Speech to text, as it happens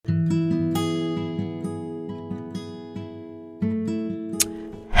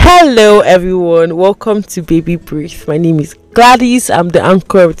Hello everyone, welcome to Baby Breathe. My name is Gladys. I'm the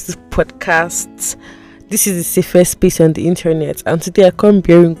anchor of this podcast. This is the safest space on the internet, and today I come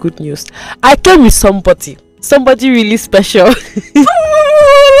bearing good news. I came with somebody really special. But you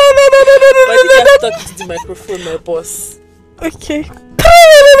can't talk to the microphone, my boss. Okay. Introduce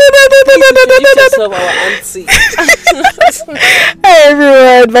yourself, our auntie. Hi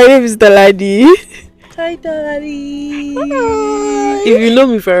everyone, my name is Dolani. Hi Dolani. If you know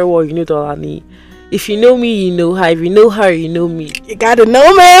me very well, you know Dolani. If you know me, you know her. If you know her, you know me. You gotta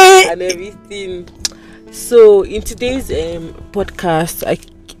know me and everything. So in today's podcast,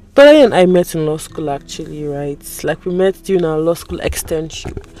 Dolani and I met in law school actually, right? Like we met during our law school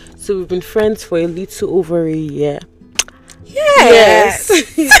externship. So we've been friends for a little over a year. Yes.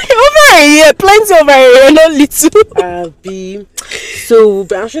 Over a year, plenty over a year, not little. So we'll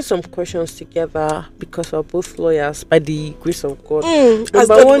be answering some questions together because we're both lawyers by the grace of God.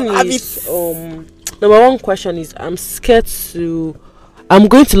 Number one question is I'm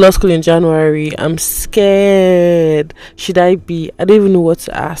going to law school in January. I'm scared. Should I be? I don't even know what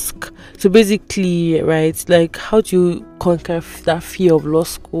to ask. So basically, right, like how do you conquer that fear of law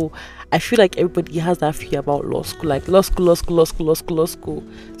school? I feel like everybody has that fear about law school, like law school.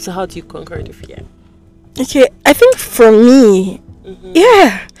 So how do you conquer the fear? Okay, I think for me,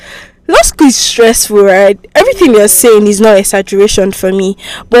 yeah, law school is stressful, right? Everything you're saying is not exaggeration for me.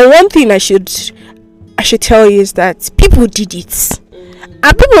 But one thing I should tell you is that people did it.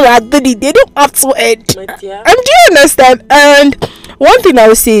 And people that did it, they don't have to end. And do you understand? And one thing I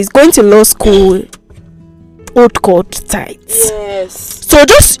would say is going to law school, old court tights. Yes. So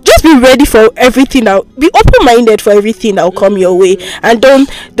just be ready for everything. Be open-minded for everything that will come your way, and don't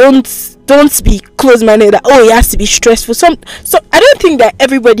be close-minded that it has to be stressful. So I don't think that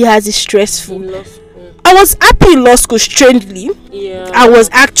everybody has it stressful. I was happy in law school, strangely. Yeah. I was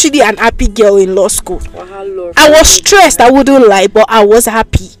actually an happy girl in law school. I was stressed, I wouldn't lie, but I was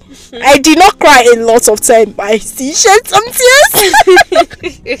happy. I did not cry a lot of time, but I still shed some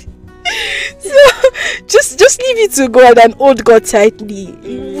tears. So just leave it to God and hold God tightly.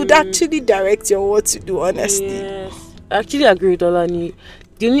 He would actually direct you on what to do, honestly. Yes. I actually agree with Dolani.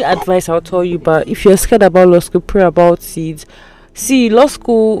 The only advice I'll tell you, but if you're scared about law school, pray about it. See, law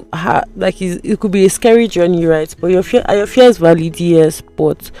school, it could be a scary journey, right? But your fear is valid, yes,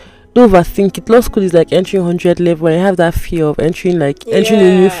 but don't overthink it. Law school is like entering 100 level, and you have that fear of entering a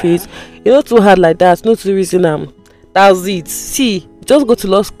new phase. It's not too hard like that. It's not too reason. That's it. See, just go to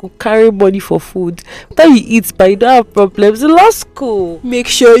law school, carry money for food. After you eat, but you don't have problems. In law school, make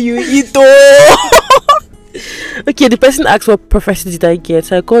sure you eat though. Okay, the person asked what prophecy did I get.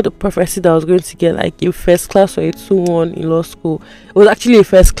 So I got the prophecy that I was going to get like a first class or a 2-1 in law school. It was actually a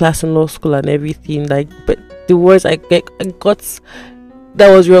first class in law school and everything. But the words I got that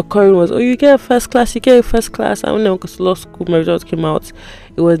was recurring was, you get a first class. And when I went to law school, my results came out.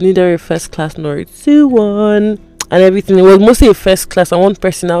 It was neither a first class nor a 2-1. And everything. It was mostly a first class, and one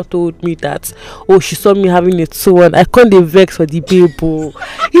person now told me that she saw me having a 2-1. I can't vex for the babe.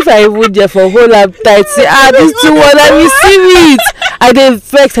 If I would there for a whole lap tight, say this 2-1, let me see it. I then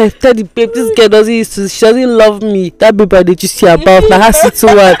vex. I tell the babe, this girl she doesn't love me. That babe I did you see about now has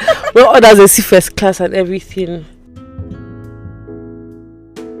 2-1. Well, others they see first class and everything.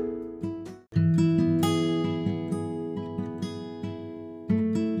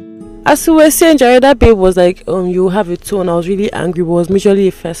 As we were saying, Jared, that babe was like, you have a 2, and I was really angry. It was majorly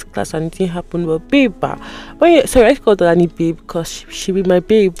a first class and it didn't happen. But babe, sorry, I called Dolani babe because she be my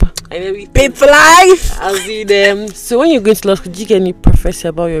babe. Babe for life. I'll see them. So when you're going to law school, did you get any prophecy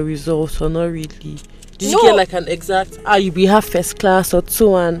about your results or not really? Did you get like an exact, you be have first class or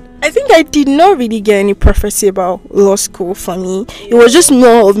 2-1? I think I did not really get any prophecy about law school for me. Yeah. It was just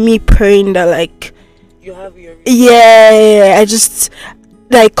more of me praying that you have your results. Yeah, I just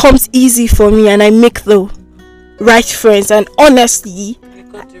comes easy for me and I make the right friends, and honestly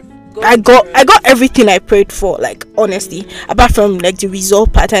I got everything I prayed for, honestly, apart from the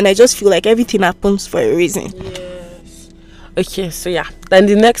result part, and I just feel like everything happens for a reason. Yes. Okay, so yeah, then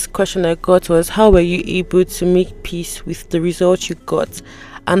the next question I got was, how were you able to make peace with the result you got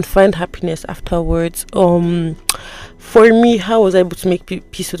and find happiness afterwards? For me, how was I able to make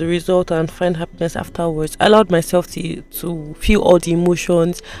peace with the result and find happiness afterwards? I allowed myself to feel all the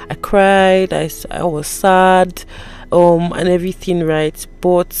emotions. I cried, I was sad, and everything, right?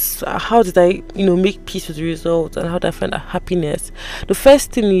 But how did I, make peace with the result, and how did I find that happiness? The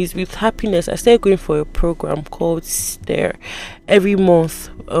first thing is, with happiness, I started going for a program called Stare every month.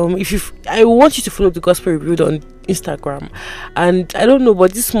 I want you to follow the Gospel Reviewed on Instagram, and I don't know,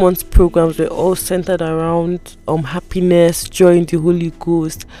 but this month's programs were all centered around happiness, joy in the Holy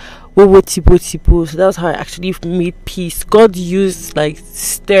Ghost. So that's how I actually made peace. God used like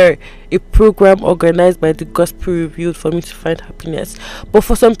Stare, a program organized by the Gospel Revealed, for me to find happiness. But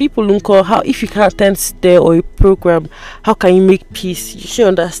for some people, how if you can't attend Stare or a program, how can you make peace? You should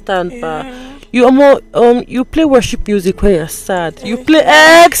understand, but you play worship music when you're sad. You play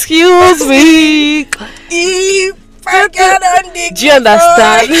excuse me. Do you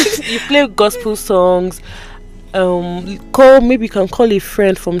understand? You play gospel songs. Maybe you can call a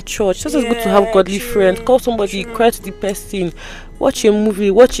friend from church. It's good to have godly friends. Call somebody, cry to the person, watch a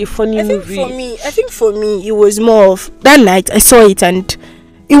movie, watch a funny movie. I think for me it was more of that night I saw it and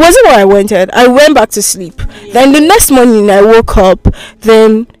it wasn't what I wanted. I went back to sleep. Then the next morning I woke up,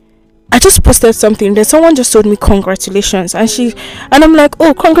 then I just posted something, then someone just told me congratulations, and I'm like,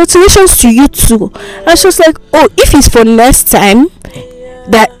 oh, congratulations to you too. And she was like, oh, if it's for next time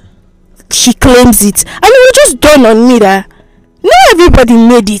that she claims it. And it will just dawn on me that not everybody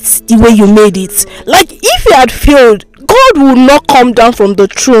made it the way you made it. Like, if you had failed, God will not come down from the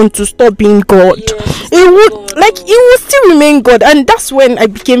throne to stop being God. It would still remain God. And that's when I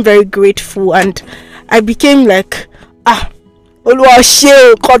became very grateful, and I became like, God,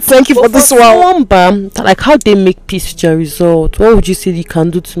 thank you for this one. Like, how they make peace with your result? What would you say you can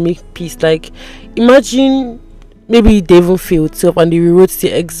do to make peace? Like, imagine maybe they even failed self and they rewrote the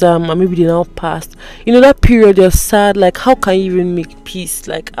exam, and maybe they now passed. That period you're sad. Like, how can you even make peace?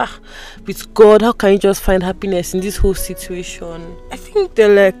 Like, with God, how can you just find happiness in this whole situation? I think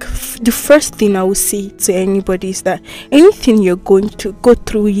the first thing I would say to anybody is that anything you're going to go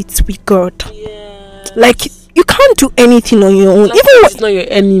through it with God. Like, you can't do anything on your own. Even it's not your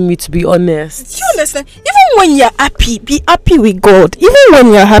enemy, to be honest. Do you understand? Even when you're happy, be happy with God. Even when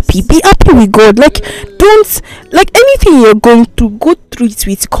you're happy, be happy with God. Like, don't, like, anything you're going to go through it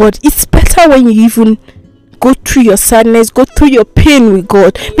with God. It's better when you even go through your sadness, go through your pain with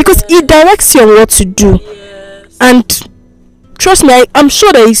God, because He directs you on what to do. And trust me, I'm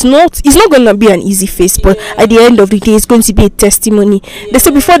sure that it's not going to be an easy phase, but at the end of the day, it's going to be a testimony. They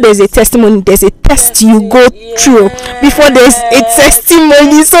say before there's a testimony, there's a test you go through before there's a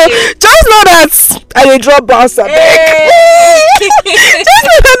testimony. So just know that I drop bounce a just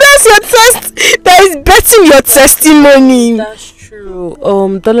know that that's your test. That is betting your testimony. That's true.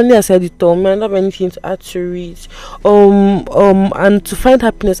 Dolani has said it all. I don't have anything to add to it. And to find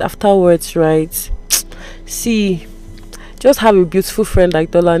happiness afterwards, right? See, just have a beautiful friend like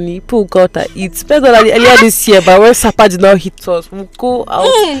Dolani. People got to eat. Spend Dolani earlier this year, but when Sapa did not hit us, we'll go out.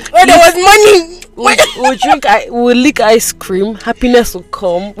 When there was money, we'll drink. We'll lick ice cream. Happiness will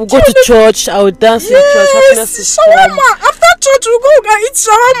come. We'll go to church. I will dance in church. Happiness will come. After church, we'll go and eat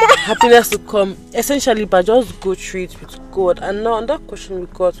shawarma. Happiness will come. Essentially, but just go through it with God. And now, another question we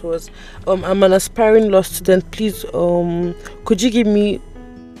got was, I'm an aspiring law student. Please, could you give me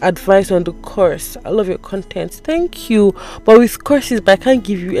advice on the course? I love your content. Thank you. But with courses, but I can't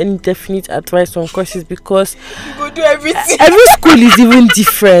give you any definite advice on courses because you go do everything. Every school is even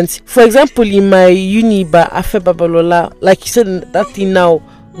different. For example, in my uni, but Afe Babalola, like you said that thing now,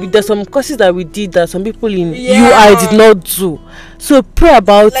 there's some courses that we did that some people in UI did not do. So pray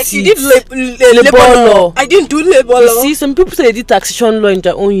about like it. You did labor law. I didn't do labor law. You see, some people say they did taxation law in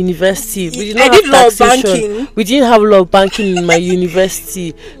their own university. We did not I have did law of taxation. banking. We didn't have law of banking in my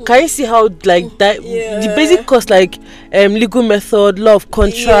university. Can you see how like that the basic course like legal method, law of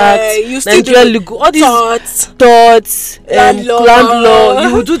contract, Nigerian legal, all these thoughts, land law.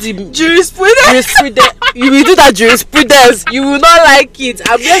 You will do the jurisprudence. You will do that jurisprudence. You will not like it.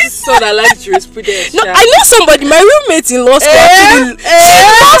 I'm just so that like jurisprudence. No, I know somebody. My roommate in law school. She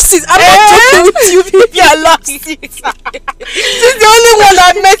lost it. I'm not joking with you. People are lost it. She's the only one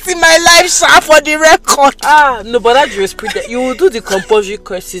I've met in my life, sir, for the record. No, but that jurisprudence. You will do the compulsory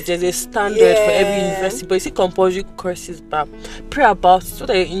courses. There's a standard for every university, but you see compulsory courses. But pray about it. What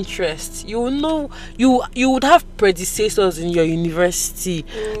are your interests? You will know. You would have predecessors in your university.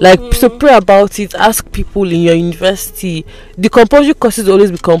 Like, so pray about it. Ask people in your university. The compulsory courses will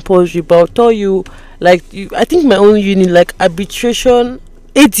always be compulsory, but I'll tell you, like, I think my own uni, like arbitration,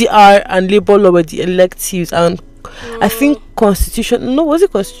 ADR, and labor law were the electives, and I think was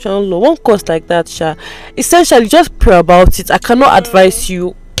it constitutional law? One course like that, Sha. Essentially, just pray about it. I cannot advise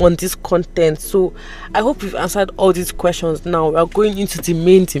you on this content, so I hope we've answered all these questions. Now we are going into the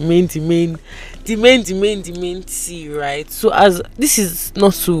main the main tea, right? So as this is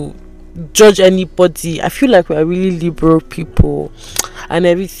not to judge anybody, I feel like we are really liberal people and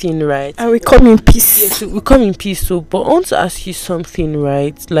everything, right? And we come in peace. Yes, we come in peace. So, but I want to ask you something,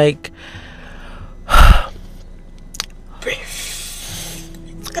 right? Like,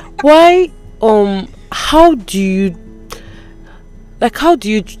 why? How do you? Like, how do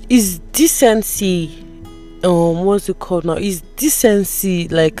you? Is decency? What's it called now? Is decency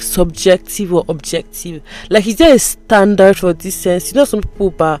like subjective or objective? Like, is there a standard for decency? You know, some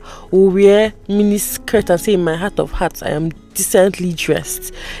people will wear mini skirt and say, in my heart of hearts, I am decently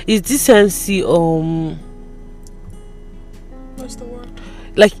dressed. Is decency What's the word?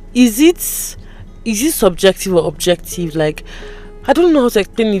 like, is it subjective or objective? Like, I don't know how to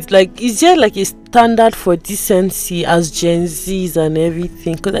explain it. Like, is there like a standard for decency as Gen Zs and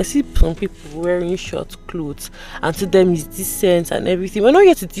everything? Because I see some people wearing short clothes and to them is decent and everything. We're not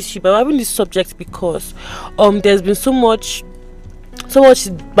here to diss you, but I'm having this subject because there's been so much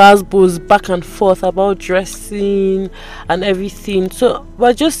buzzwords back and forth about dressing and everything. So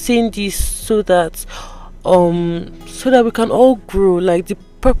we're just saying this so that we can all grow. Like, the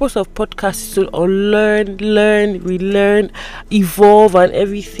purpose of podcast is to learn, relearn, evolve and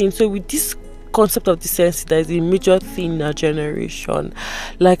everything. So with this concept of decency, that is a major thing in our generation.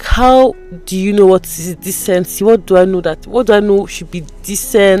 Like, how do you know what is decency? What do I know should be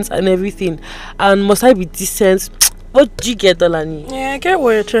decent and everything? And must I be decent? What do you get, Dolani? Yeah, I get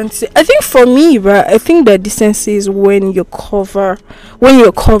what you're trying to say. I think for me, right, I think that decency is when you're covered.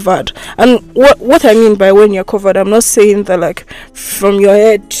 And what I mean by when you're covered, I'm not saying that like from your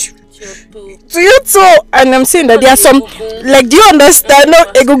head to your toe. And I'm saying that there are some, like, do you understand? No,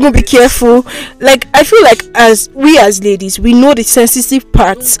 Egungun, be careful. Like, I feel like as ladies, we know the sensitive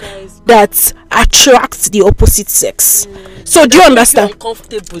parts that attract the opposite sex. So do you understand?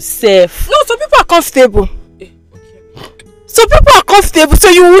 Uncomfortable, safe. No, some people are comfortable. Some people are comfortable, so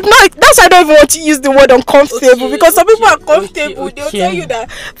you would not. That's why I don't even want to use the word uncomfortable, because some people are comfortable. They'll tell you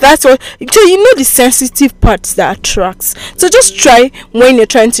that's what. So you know the sensitive parts that attracts. So just try, when you're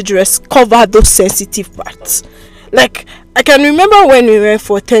trying to dress, cover those sensitive parts. Like, I can remember when we went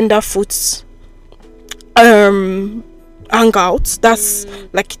for Tenderfoot's hangout. That's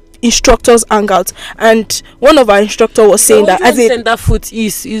like instructors hangout, and one of our instructor was saying that as a Tenderfoot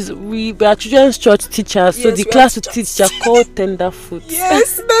is we are children's church teachers, yes, so the class we teach are called Tenderfoot.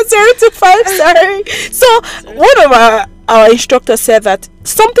 Yes, that's 0 to 5. Sorry. So one of our instructors said that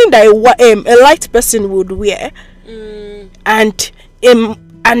something that a light person would wear, and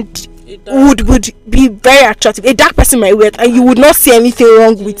would be very attractive. A dark person might wear it, and you would not see anything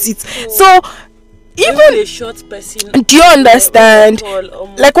wrong with it. So even a short person, do you understand?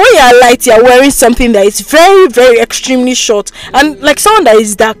 Like, when you're light, you're wearing something that is very, very extremely short, and like someone that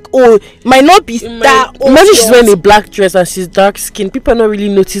is dark, might not be that. Imagine she's wearing a black dress and she's dark skinned. People not really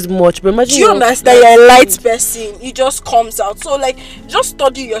notice much, but imagine. Do you understand? You're a light person. It just comes out. So like, just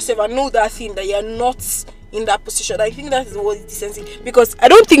study yourself and know that thing, that you're not in that position. I think that is what is decency, because I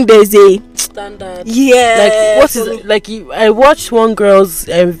don't think there's a standard. Yeah. Like, what is like? I watched one girl's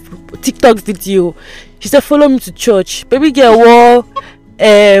TikTok video. She said, "Follow me to church." Baby girl wore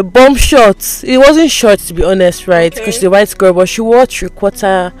bomb shorts. It wasn't short, to be honest, right? Because she's a white girl, but she wore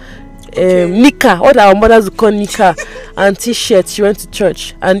 3/4 nika, what our mothers would call nika, and t-shirt. She went to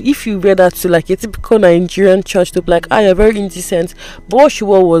church, and if you wear that to like a typical Nigerian church, they'll be like, you're very indecent. But what she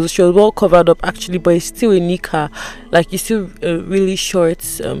wore she was well covered up actually, but it's still a nika. Like, it's still really short.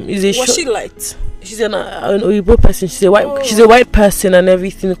 Was she light? She's an Oyibo person. She's a white person and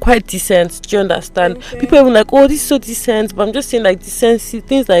everything, quite decent. Do you understand? Okay. People are even like, this is so decent, but I'm just saying, like, decency,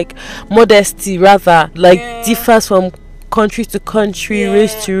 things like modesty rather, like, differs from country to country,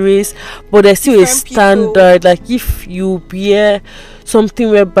 race to race, but there's still different a standard people. Like, if you wear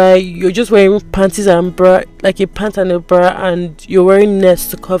something whereby you're just wearing panties and bra, like a pant and a bra, and you're wearing nets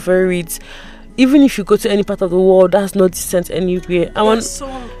to cover it, even if you go to any part of the world, that's not decent anywhere.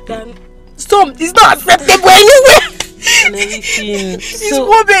 Some is not acceptable anywhere. And everything. It's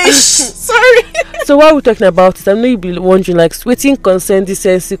rubbish. Sorry. So while we're talking about it, I know you'll be wondering, like, waiting concern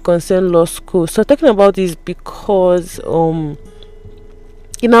decency, concern law school. So talking about this because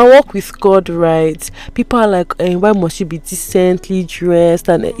in our walk with God, right, people are like, why must you be decently dressed?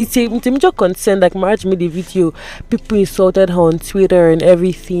 And it's a major concern. Like, Marriage made a video, people insulted her on Twitter and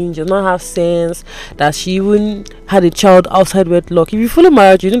everything. She does not have sense, that she even had a child outside wedlock. If you follow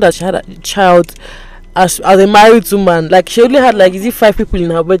Marriage, you know that she had a child as a married woman. Like, she only had, like, is it 5 people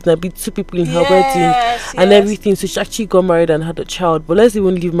in her wedding, maybe 2 people in her wedding and everything. So she actually got married and had a child. But let's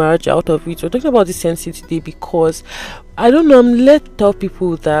even leave marriage out of it. We're talking about decency today because I don't know, I'm led to tell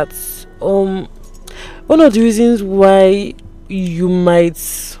people that one of the reasons why you might,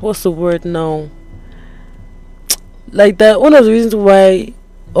 what's the word now, like that, one of the reasons why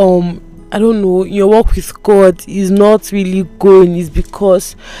I don't know, your work with God is not really going is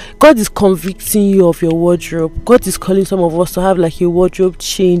because God is convicting you of your wardrobe. God is calling some of us to have like a wardrobe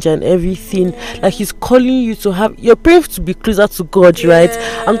change and everything. Like He's calling you to have, you're praying to be closer to God, right?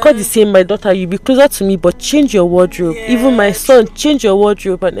 And God is saying, my daughter, you be closer to me, but change your wardrobe. Even my son, change your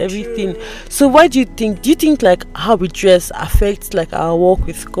wardrobe and everything. So why do you think like how we dress affects like our walk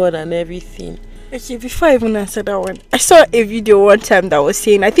with God and everything? Okay, before I even answer that one, I saw a video one time that was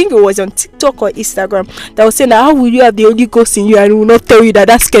saying, I think it was on TikTok or Instagram, that was saying that how will you have the Holy Ghost in you and will not tell you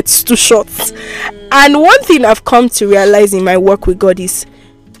that skirt is too short? And one thing I've come to realize in my work with God is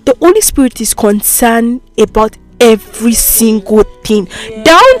the Holy Spirit is concerned about every single thing,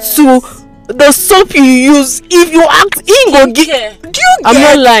 down to the soap you use. If you ask, he go give. Do you get? I'm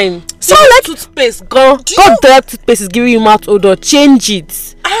not lying. So like toothpaste, God that toothpaste is giving you mouth odor. Change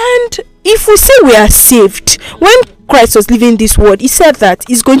it. And if we say we are saved, when Christ was leaving this world, He said that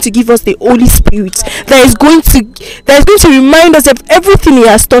He's going to give us the Holy Spirit that is going to remind us of everything He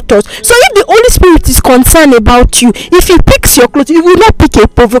has taught us. So if the Holy Spirit is concerned about you, if He picks your clothes, He will not pick a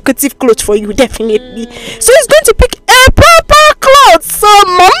provocative clothes for you, definitely. So He's going to pick a proper clothes. So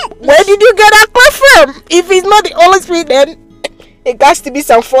mom, where did you get that clothes from? If it's not the Holy Spirit, then it has to be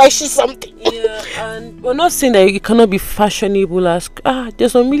some flashy something. Yeah, and we're not saying that you cannot be fashionable. As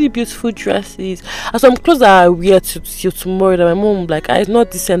there's some really beautiful dresses and some clothes that I wear till tomorrow that my mom like, it's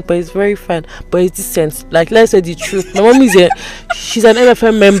not decent, but it's very fine, but it's decent. Like, let's say the truth, my mom is she's an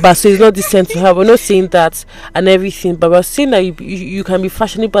MFM member, so it's not decent to have. We're not saying that and everything, but we're saying that you can be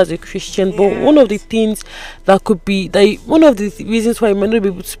fashionable as a Christian. But one of the things that could be that one of the reasons why you might not be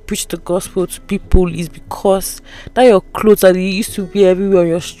able to preach the gospel to people is because that your clothes that you used to wear everywhere on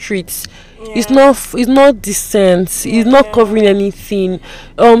your streets, it's not decent. It's not covering anything.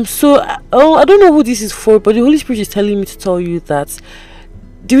 So I don't know who this is for, but the Holy Spirit is telling me to tell you that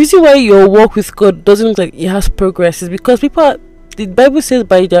the reason why your walk with God doesn't look like it has progress is because the Bible says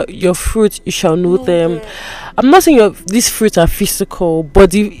by your fruit you shall know them. I'm not saying these fruits are physical,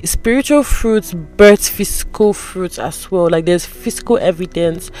 but the spiritual fruits birth physical fruits as well. Like, there's physical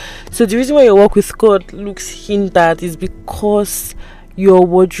evidence. So the reason why your walk with God looks hindered is because your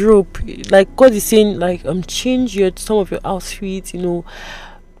wardrobe, like God is saying, like change some of your outfits. He's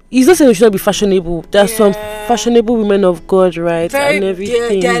not saying you should not be fashionable. There are some fashionable women of God, right? And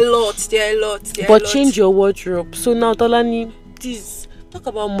everything. There are lots. But change your wardrobe. So now, Dolani, please talk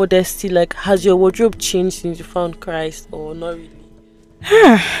about modesty. Like, has your wardrobe changed since you found Christ, or not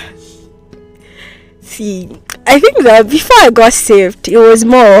really? See, I think that before I got saved, it was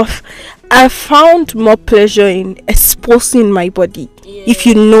more of, I found more pleasure in exposing my body. If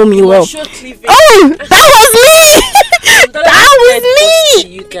you know me well. Oh, that was me. That was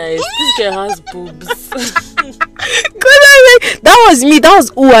me. You guys, this girl has boobs. That was me. That was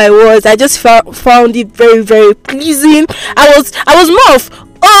who I was. I just found it very, very pleasing. I was more of,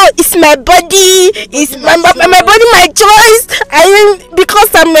 it's my body. It's my body, my choice. Because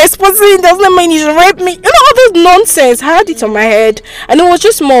I'm exposing it doesn't mean you should rape me. All those nonsense. I had it on my head, and it was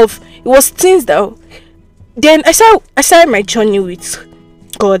just more of, it was things that. Then I started my journey with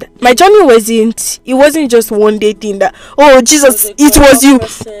God. My journey wasn't just one day thing that, Jesus, it was you.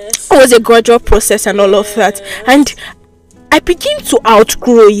 It was a gradual process and all of that. And I begin to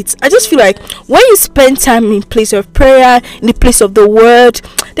outgrow it. I just feel like when you spend time in place of prayer, in the place of the word,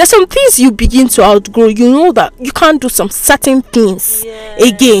 there's some things you begin to outgrow. You know that you can't do some certain things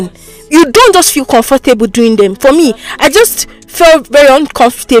again. You don't just feel comfortable doing them. For me, I just felt very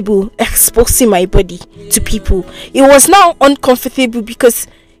uncomfortable exposing my body to people. It was now uncomfortable because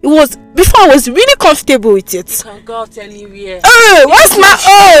it was before I was really comfortable with it. You can go out anywhere. What's my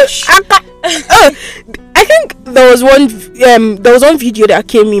I think there was one video that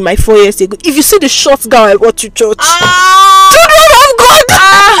came in my 4 years ago. If you see the short gown I wore to church, children of God,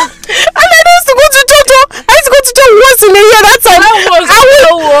 and I used to go to church. I used to go to church once in a year. That time I will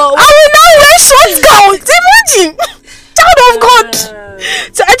now wear short gowns. Imagine, child of God.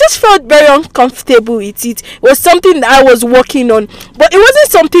 So I just felt very uncomfortable with it. It was something that I was working on, but it wasn't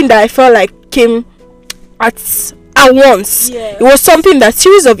something that I felt like came at once. It was something that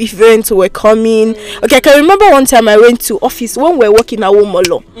series of events were coming. Okay, I can remember one time I went to office when we were working at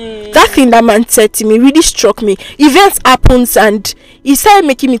Womolo. That thing that man said to me really struck me. Events happens and it started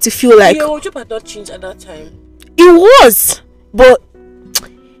making me to feel like your job had not changed at that time. It was, but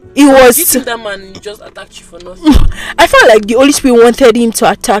it was. You think that man just attacked you for nothing? I felt like the Holy Spirit wanted him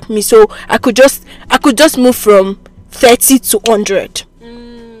to attack me, so I could just move from 30 to 100.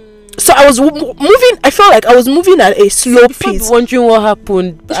 So I was moving. I felt like I was moving at a slow pace. Wondering what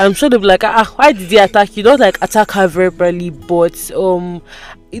happened. I'm sure they'll be like, why did they attack you? Don't like attack her verbally, but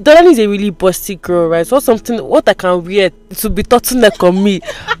Dolani is a really busty girl, right? So what I can wear to be turtleneck on me.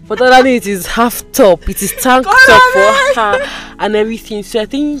 For Dolani, it is half top, it is tank top for her and everything. So I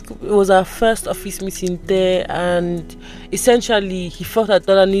think it was our first office meeting there, and essentially he felt that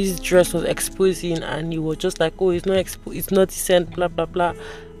Dolani's dress was exposing, and he was just like, oh, it's not decent, blah blah blah.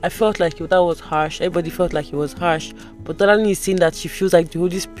 I felt like that was harsh. Everybody felt like it was harsh, but Dolani is saying that she feels like the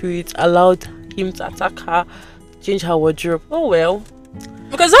Holy Spirit allowed him to attack her, change her wardrobe. Oh well.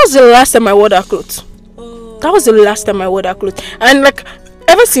 Because that was the last time I wore that clothes. That was the last time I wore that clothes. And like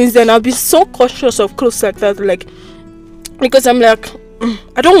ever since then I've been so cautious of clothes like that, like, because I'm like,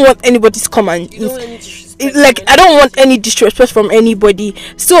 I don't want anybody to come and I don't want any disrespect from anybody.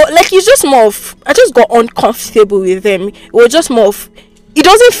 So like it's just more of, I just got uncomfortable with them. It was just more of, it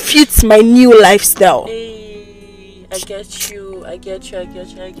doesn't fit my new lifestyle. I get you.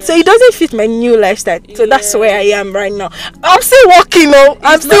 So it doesn't fit my new lifestyle. So that's where I am right now. I'm still working,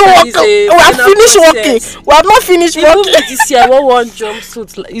 I'm still working. We have finished working. We have not finished working. This year I wore one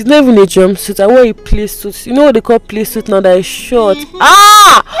jumpsuit. It's not even a jumpsuit. I wore a play suit. You know what they call play suit now that is short?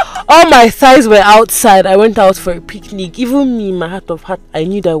 All my thighs were outside. I went out for a picnic. Even me, my heart of heart, I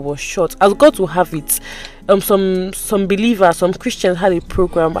knew that it was short. I was going to have it. Some believers, some Christians had a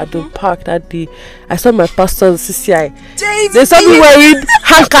program at the park that day. I saw my pastor, the CCI. They saw me wearing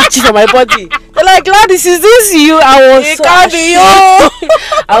handkerchief on my body. They're like, Gladys, is this you? I was so ashamed.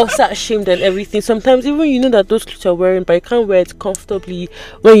 I was so ashamed and everything. Sometimes even you know that those clothes you're wearing, but you can't wear it comfortably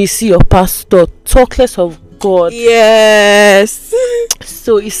when you see your pastor. Talk less of God. Yes.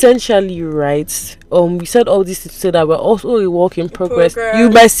 So essentially, right, we said all this to say that we're also a work in progress. You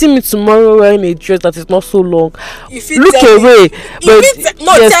might see me tomorrow wearing a dress that is not so long. Look away. But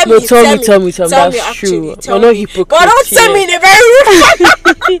tell me. That's true. We're not hypocrites. But don't tell me in a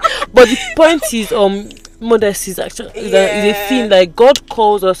very But the point is, modesty is actually is a thing. Like, God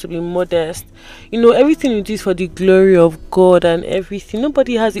calls us to be modest. You know, everything we do is for the glory of God and everything.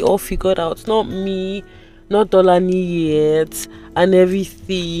 Nobody has it all figured out. Not me, not Dolani yet, and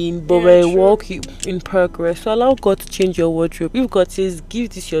everything. But we're a work in progress. So allow God to change your wardrobe. If God says, give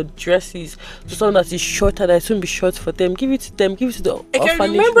this your dresses to someone that is shorter, that it won't be short for them, give it to them. Give it to the orphanage. I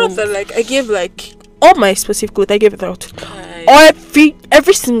can remember that, like, I gave like all my specific clothes. I gave it out.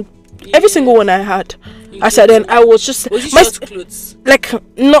 Every single one I had. I said, then I was just short clothes, like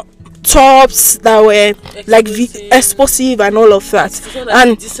not tops that were like explosive and all of that,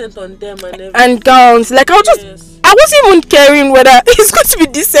 and decent on them and gowns. Like I wasn't even caring whether it's going to be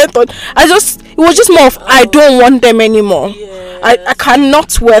decent on. It was just more of I don't want them anymore. I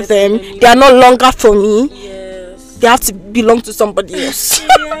cannot wear them. They are no longer for me. They have to belong to somebody else.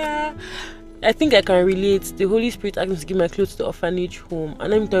 I think I can relate. The Holy Spirit asked me to give my clothes to the orphanage home, and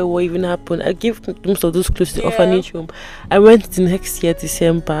let me tell you what even happened. I gave most of those clothes to the orphanage home. I went the next year,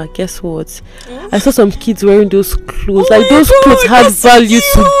 December. Guess what? I saw some kids wearing those clothes. Like those clothes had value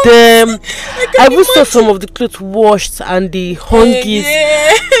to them. I even saw some of the clothes washed and the hung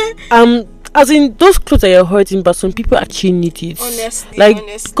it. As in, those clothes that you're hurting, but some people actually need it. Honestly.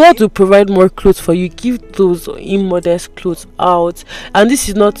 God will provide more clothes for you. Give those immodest clothes out. And this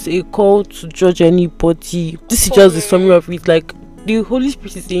is not a call to judge anybody. This is just the summary of it. Like, the Holy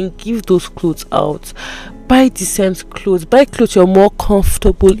Spirit is saying, give those clothes out. Buy decent clothes. Buy clothes you're more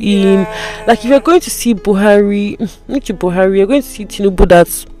comfortable in. Like, if you're going to see Buhari, you're going to see Tinubu.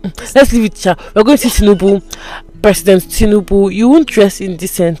 Let's leave it. We're going to see Tinubu. President Tinubu, you won't dress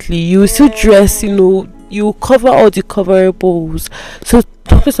indecently. You will still dress, you cover all the coverables. So,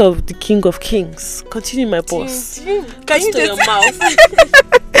 purpose of the King of Kings. Continue, my boss. Can you just your mouth?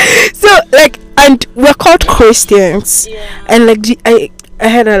 So, like, and we're called Christians, and like I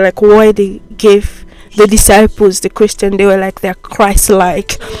heard like why they gave the disciples the Christian. They were like they're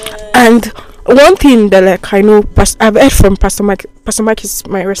Christ-like, and one thing that like I know, I've heard from Pastor Mike. Pastor Mike is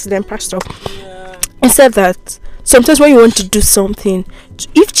my resident pastor. He said that sometimes when you want to do something,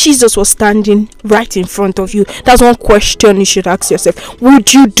 if Jesus was standing right in front of you, that's one question you should ask yourself: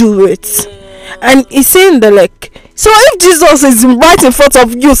 would you do it? And he's saying that like, so if Jesus is right in front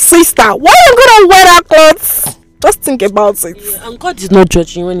of you, sister, why are you gonna wear that clothes? Just think about it. Yeah, and God is not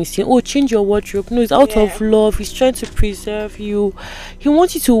judging when He's saying, "Oh, change your wardrobe." No, it's out of love. He's trying to preserve you. He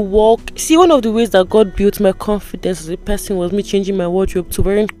wants you to walk. See, one of the ways that God built my confidence as a person was me changing my wardrobe to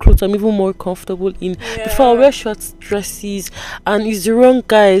wearing clothes I'm even more comfortable in. Before I wear short dresses, and it's the wrong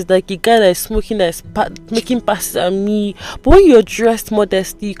guys, like a guy that is smoking, that is making passes at me. But when you're dressed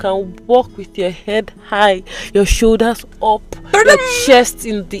modesty, you can walk with your head high, your shoulders up, your chest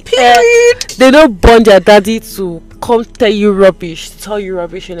in the air. They don't bond your daddy to come tell you rubbish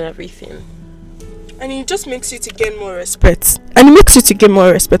and everything. And it just makes you to gain more respect. And it makes you to gain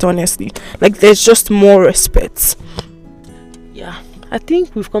more respect, honestly. Like, there's just more respect. Yeah, I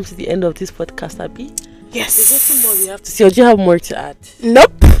think we've come to the end of this podcast, Abby. Yes. There's nothing more we have to say. Or do you have more to add?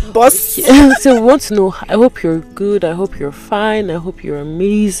 Nope, boss. Okay. So we want to know, I hope you're good. I hope you're fine. I hope you're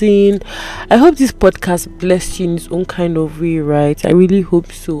amazing. I hope this podcast blessed you in its own kind of way, right? I really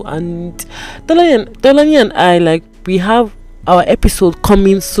hope so. And Dolani and I, like, we have our episode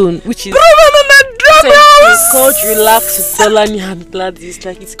coming soon, which is called Relax with Dolani and Gladys.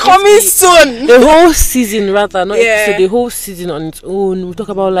 Like, it's coming soon. The whole season, rather, not episode, the whole season on its own. We talk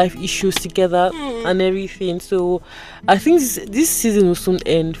about life issues together and everything. So I think this season will soon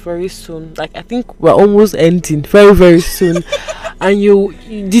end very soon. Like, I think we're almost ending very, very soon. And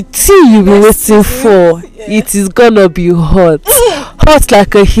the tea you'll be waiting for, it is gonna be hot. Hot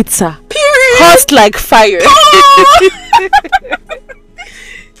like a heater. Period. Hot like fire.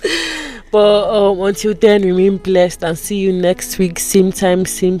 But until then, remain blessed and see you next week. Same time,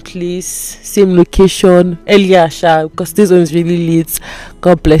 same place, same location. Earlier, because this one is really late.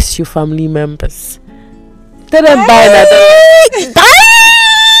 God bless you, family members. Tell them bye.